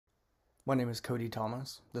My name is Cody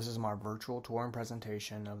Thomas. This is my virtual tour and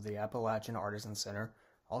presentation of the Appalachian Artisan Center,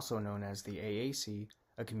 also known as the AAC,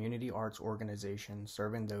 a community arts organization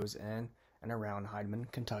serving those in and around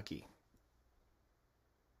Hyndman, Kentucky.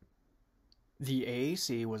 The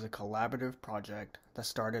AAC was a collaborative project that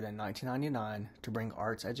started in 1999 to bring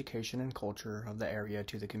arts education and culture of the area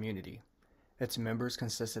to the community. Its members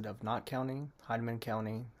consisted of Knott County, Hyndman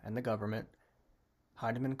County, and the government,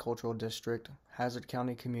 Hyndman Cultural District, Hazard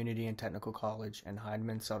County Community and Technical College, and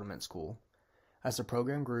Hyndman Settlement School. As the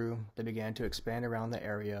program grew, they began to expand around the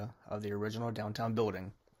area of the original downtown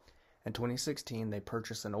building. In 2016, they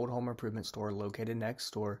purchased an old home improvement store located next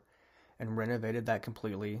door and renovated that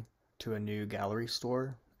completely to a new gallery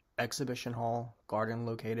store, exhibition hall, garden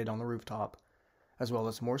located on the rooftop, as well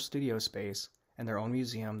as more studio space and their own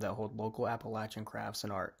museum that hold local Appalachian crafts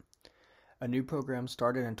and art. A new program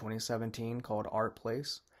started in 2017 called Art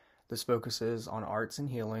Place. This focuses on arts and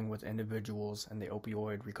healing with individuals in the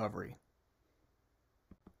opioid recovery.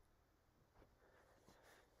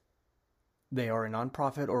 They are a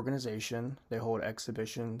nonprofit organization. They hold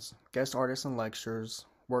exhibitions, guest artists and lectures,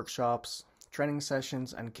 workshops, training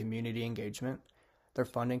sessions, and community engagement. Their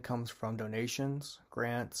funding comes from donations,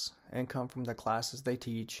 grants, income from the classes they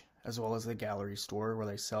teach, as well as the gallery store where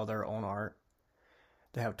they sell their own art.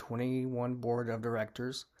 They have 21 board of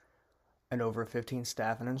directors and over 15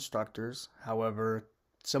 staff and instructors. However,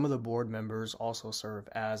 some of the board members also serve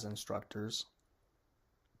as instructors.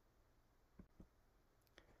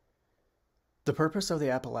 The purpose of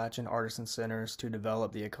the Appalachian Artisan Center is to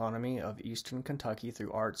develop the economy of Eastern Kentucky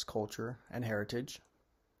through arts, culture, and heritage.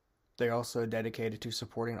 They are also dedicated to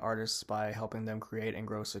supporting artists by helping them create and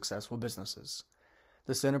grow successful businesses.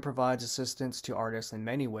 The center provides assistance to artists in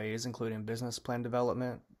many ways, including business plan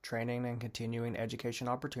development, training and continuing education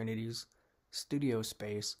opportunities, studio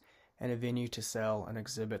space, and a venue to sell and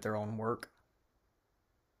exhibit their own work.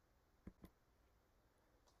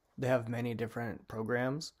 They have many different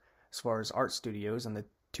programs as far as art studios and the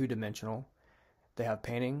two-dimensional. They have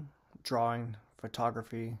painting, drawing,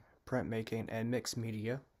 photography, printmaking, and mixed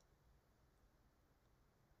media.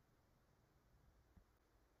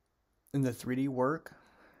 In the 3D work,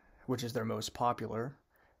 which is their most popular,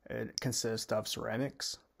 it consists of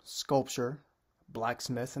ceramics, sculpture,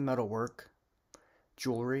 blacksmith and metalwork,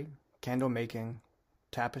 jewelry, candle making,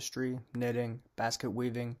 tapestry, knitting, basket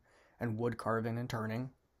weaving, and wood carving and turning.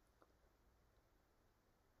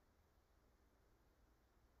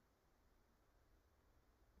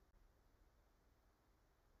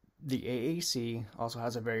 The AAC also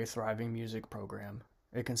has a very thriving music program.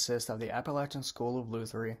 It consists of the Appalachian School of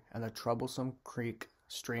Luthery and the Troublesome Creek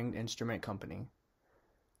Stringed Instrument Company.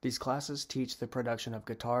 These classes teach the production of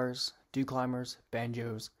guitars, dew climbers,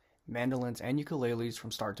 banjos, mandolins, and ukuleles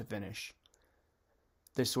from start to finish.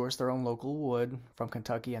 They source their own local wood from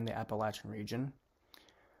Kentucky and the Appalachian region.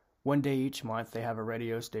 One day each month, they have a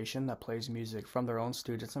radio station that plays music from their own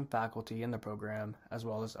students and faculty in the program, as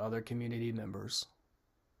well as other community members.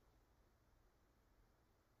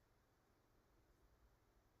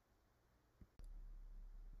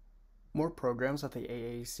 More programs that the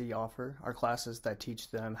AAC offer are classes that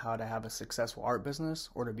teach them how to have a successful art business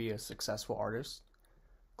or to be a successful artist,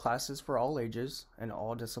 classes for all ages and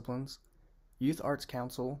all disciplines, youth arts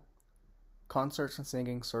council, concerts and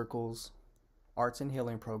singing circles, arts and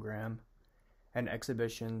healing program, and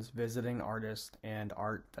exhibitions, visiting artists, and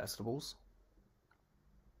art festivals.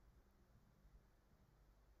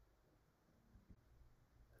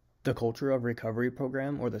 The Culture of Recovery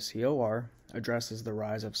Program, or the COR, addresses the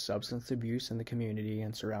rise of substance abuse in the community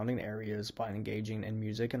and surrounding areas by engaging in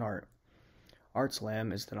music and art. Art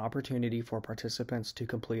Slam is an opportunity for participants to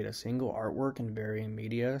complete a single artwork in varying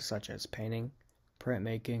media such as painting,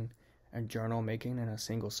 printmaking, and journal making in a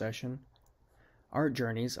single session. Art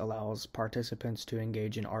Journeys allows participants to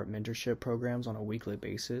engage in art mentorship programs on a weekly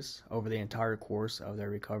basis over the entire course of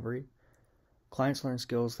their recovery. Clients learn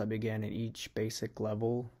skills that begin at each basic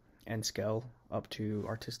level and scale up to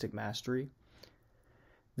artistic mastery.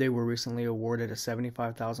 They were recently awarded a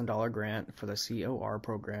 $75,000 grant for the COR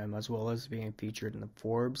program, as well as being featured in the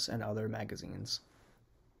Forbes and other magazines.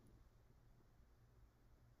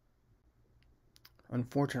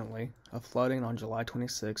 Unfortunately, a flooding on July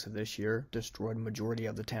 26 of this year destroyed the majority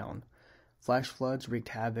of the town. Flash floods wreaked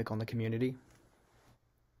havoc on the community.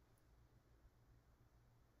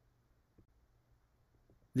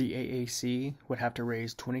 The AAC would have to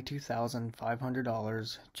raise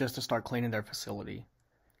 $22,500 just to start cleaning their facility.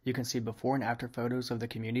 You can see before and after photos of the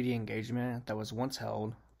community engagement that was once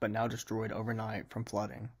held, but now destroyed overnight from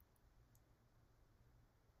flooding.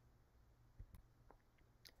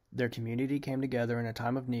 Their community came together in a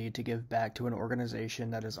time of need to give back to an organization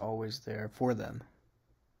that is always there for them.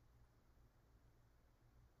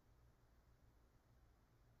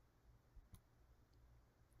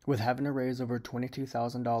 With having to raise over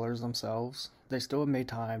 $22,000 themselves, they still have made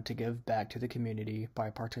time to give back to the community by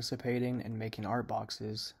participating and making art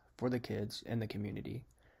boxes for the kids in the community.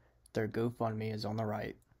 Their GoFundMe is on the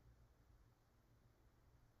right.